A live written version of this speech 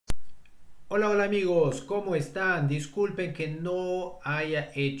Hola, hola amigos, ¿cómo están? Disculpen que no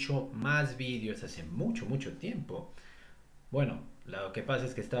haya hecho más vídeos hace mucho tiempo. Bueno, lo que pasa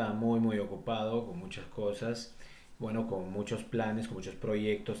es que estaba muy ocupado con muchas cosas, bueno, con muchos planes, con muchos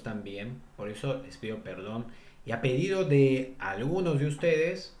proyectos también. Por eso les pido perdón. Y a pedido de algunos de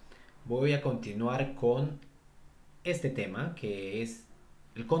ustedes, voy a continuar con este tema que es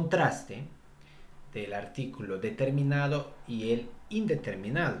el contraste del artículo determinado y el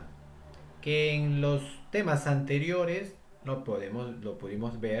indeterminado, que en los temas anteriores lo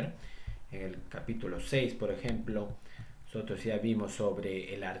pudimos ver. En el capítulo 6 por ejemplo, nosotros ya vimos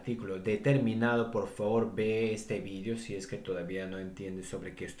sobre el artículo determinado. Por favor, ve este vídeo si es que todavía no entiendes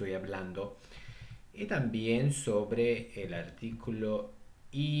sobre qué estoy hablando. Y también sobre el artículo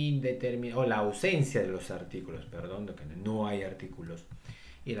indeterminado, o la ausencia de los artículos, perdón, de que no hay artículos.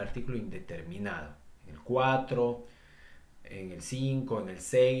 Y el artículo indeterminado. En el 4, en el 5, en el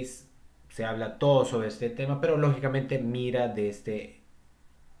 6 se habla todo sobre este tema, pero lógicamente mira desde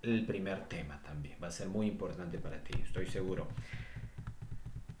el primer tema también. Va a ser muy importante para ti, estoy seguro.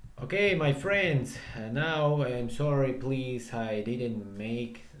 Okay, my friends, now I'm sorry, please, I didn't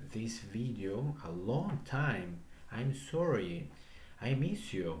make this video a long time. I'm sorry, I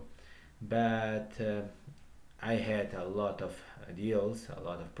miss you, but I had a lot of deals, a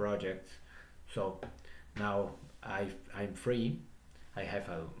lot of projects, so now I'm free. I have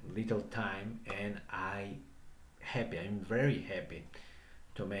a little time and I'm very happy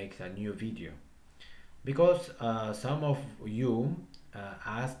to make a new video because some of you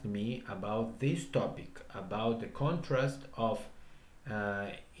asked me about this topic, about the contrast of uh,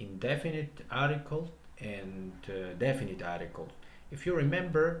 indefinite article and definite article. If you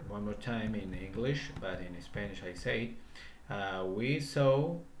remember, one more time in English, but in Spanish I say, we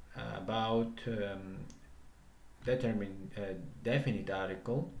saw about definite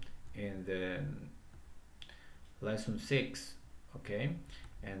article in the lesson 6, okay,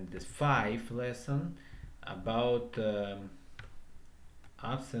 and the 5 lesson about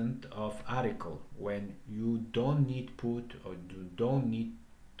absent of article, when you don't need put or you don't need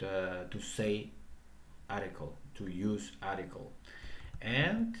to say article, to use article,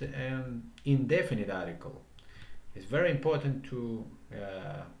 and indefinite article. It's very important to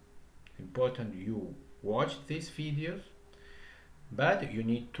you watch these videos, but you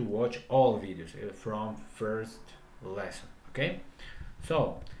need to watch all videos from first lesson. Okay,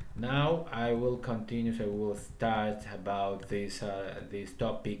 so now I will continue. So I will start about this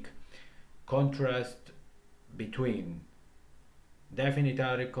topic: contrast between definite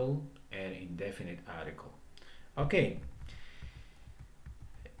article and indefinite article. Okay,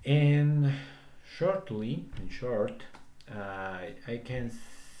 and in short, I can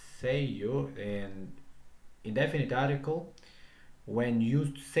say you in indefinite article, when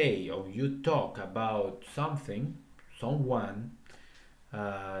you say or you talk about something, someone,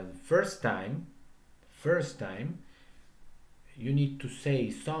 first time you need to say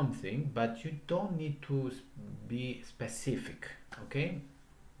something, but you don't need to be specific. Okay,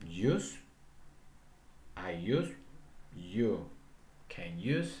 use, I use, you can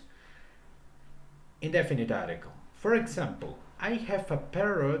use indefinite article. For example, I have a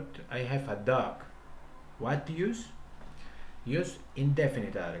parrot, I have a dog. What use? Use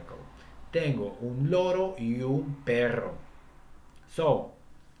indefinite article. Tengo un loro y un perro. So,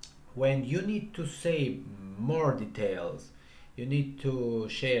 when you need to say more details, you need to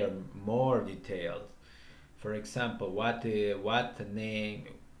share more details. For example, what name,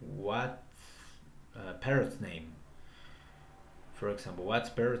 what parrot's name. For example,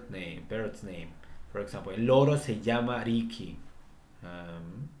 what's parrot's name? Parrot's name. For example, el loro se llama Ricky.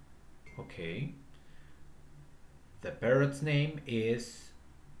 Okay. The parrot's name is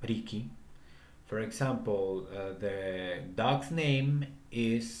Ricky. For example, the dog's name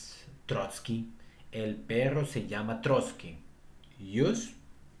is Trotsky. El perro se llama Trotsky. Use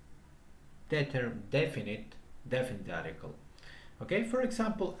definite article. Okay, for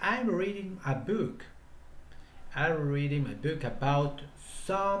example, I'm reading a book. I'm reading a book about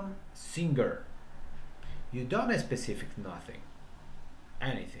some singer. You don't specify nothing,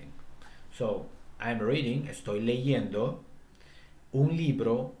 anything. So, I'm reading, estoy leyendo un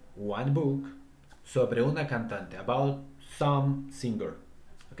libro, one book, sobre una cantante, about some singer.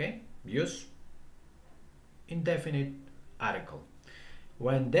 Okay? Use indefinite article.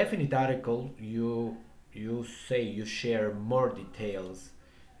 When definite article, you say, you share more details,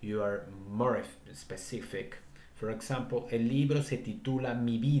 you are more specific. For example, el libro se titula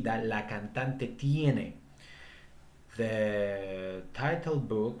Mi vida, la cantante tiene. The title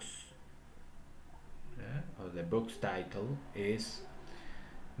books, or the book's title is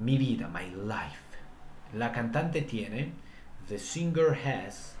mi vida, my life. La cantante tiene, the singer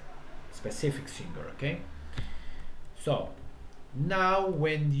has, specific singer, okay? So, now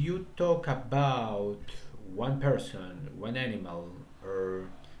when you talk about one person, one animal, or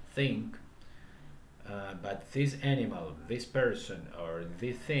thing, but this animal, this person, or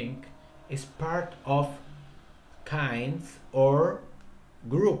this thing is part of kinds or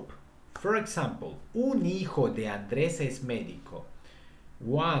group. For example, un hijo de Andrés es médico.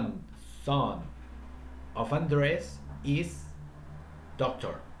 One son of Andrés is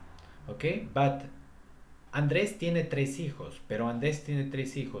doctor. Okay, but Andrés tiene tres hijos, pero Andrés tiene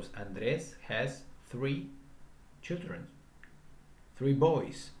tres hijos. Andrés has three children, three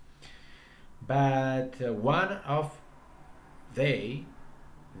boys. But one of there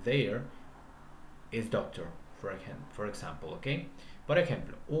is doctor, for example, okay? Por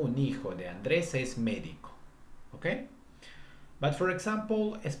ejemplo, un hijo de Andrés es médico, okay? But for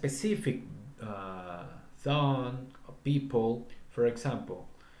example, a specific son or people, for example,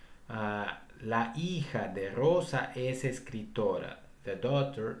 la hija de Rosa es escritora. The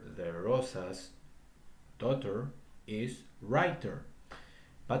daughter, the Rosa's daughter, is writer.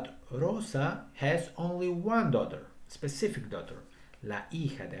 But Rosa has only one daughter, specific daughter. La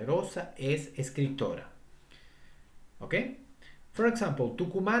hija de Rosa es escritora. Okay? For example,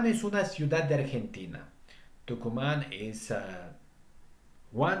 Tucumán es una ciudad de Argentina. Tucumán is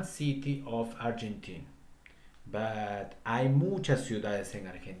one city of Argentina. But hay muchas ciudades en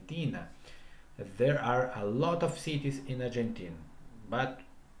Argentina. There are a lot of cities in Argentina. But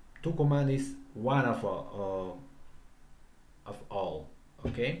Tucumán is one of all.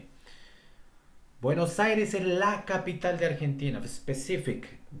 Okay? Buenos Aires es la capital de Argentina.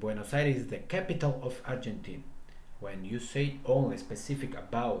 Specific. Buenos Aires is the capital of Argentina. When you say only specific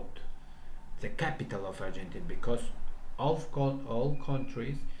about the capital of Argentina, because all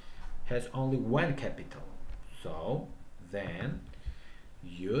countries has only one capital. So then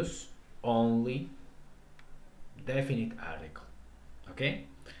use only definite article. Okay?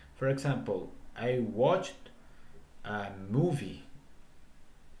 For example, I watched a movie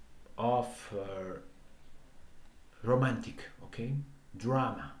of romantic, okay,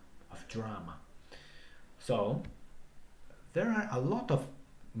 drama. So there are a lot of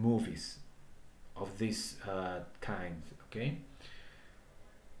movies of this kind, okay,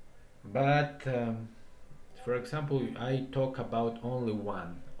 but for example, I talk about only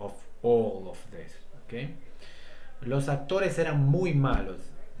one of all of this, okay. Los actores eran muy malos.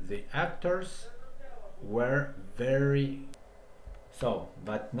 The actors were very so,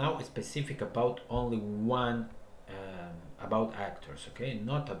 but now specific about only one, about actors, okay,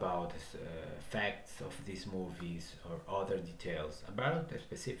 not about facts of these movies or other details, about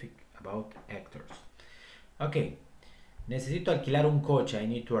specific about actors. Okay, necesito alquilar un coche. I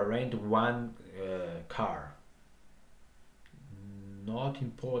need to rent one car. Not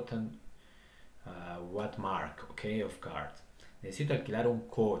important what mark, okay, of cars. Necesito alquilar un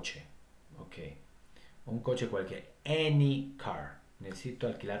coche, okay, un coche cualquiera, any car. Necesito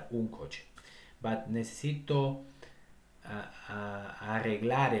alquilar un coche, but necesito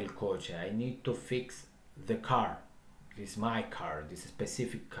arreglar el coche. I need to fix the car. This is my car, this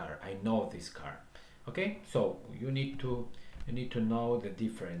specific car. I know this car. Okay, so you need to know the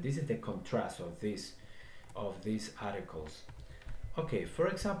difference. This is the contrast of these articles. Okay, for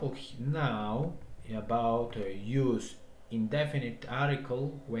example, now about use indefinite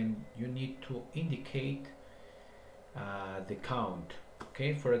article when you need to indicate the count.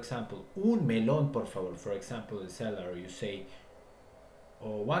 Okay, for example, un melón por favor. For example, the seller, you say,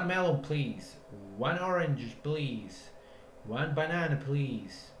 oh, one melon please, one orange please, one banana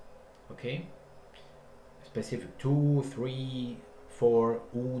please. Okay, specific, 2, 3, 4,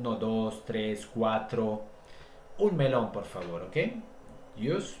 1, 2, 3, 4, un melón por favor. Okay,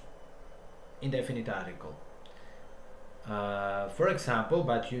 use indefinite article. For example,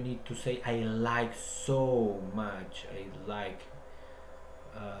 but you need to say I like so much. I like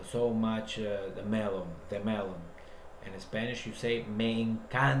so much the melon. In Spanish you say me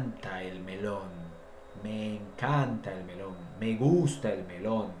encanta el melón. Me encanta el melón. Me gusta el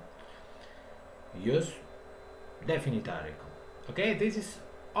melón. Use definite article. Okay, this is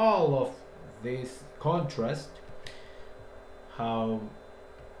all of this contrast. How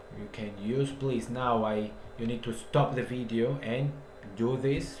you can use. Please, now you need to stop the video and do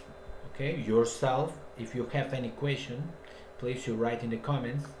this, okay, yourself. If you have any question, please you write in the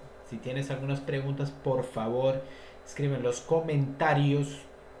comments. Si tienes algunas preguntas, por favor, escribe en los comentarios.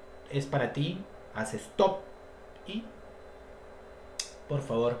 Es para ti. Haz stop y por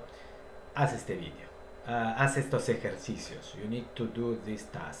favor, haz este video. haz estos ejercicios. You need to do these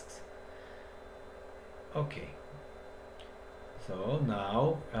tasks. Okay. So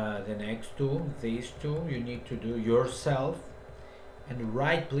now the next two, these two, you need to do yourself, and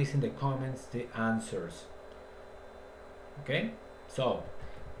write please in the comments the answers. Okay. So,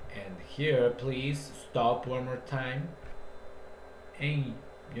 and here please stop one more time, and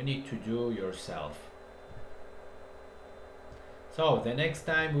you need to do yourself. So the next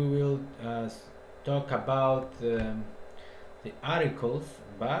time we will talk about the articles,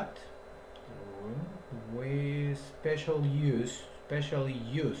 but with specially use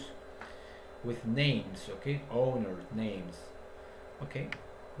with names, okay, owner names. Okay,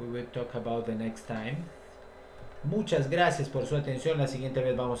 we will talk about the next time. Muchas gracias por su atención. La siguiente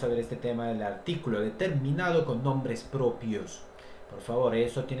vez vamos a ver este tema del artículo determinado con nombres propios. Por favor,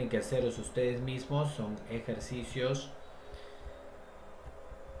 eso tienen que hacerlos ustedes mismos, son ejercicios.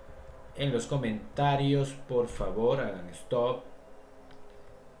 En los comentarios, por favor, hagan stop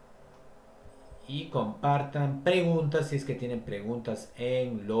y compartan preguntas si es que tienen preguntas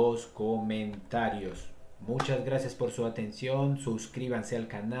en los comentarios. Muchas gracias por su atención. Suscríbanse al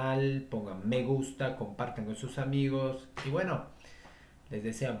canal, pongan me gusta, compartan con sus amigos y bueno, les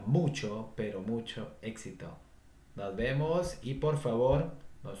deseo mucho, pero mucho éxito. Nos vemos y por favor,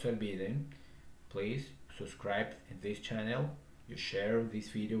 no se olviden, please subscribe in this channel. You share this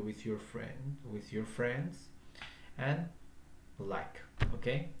video with your friends, and like,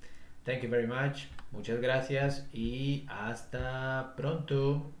 okay? Thank you very much. Muchas gracias y hasta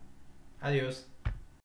pronto. Adiós.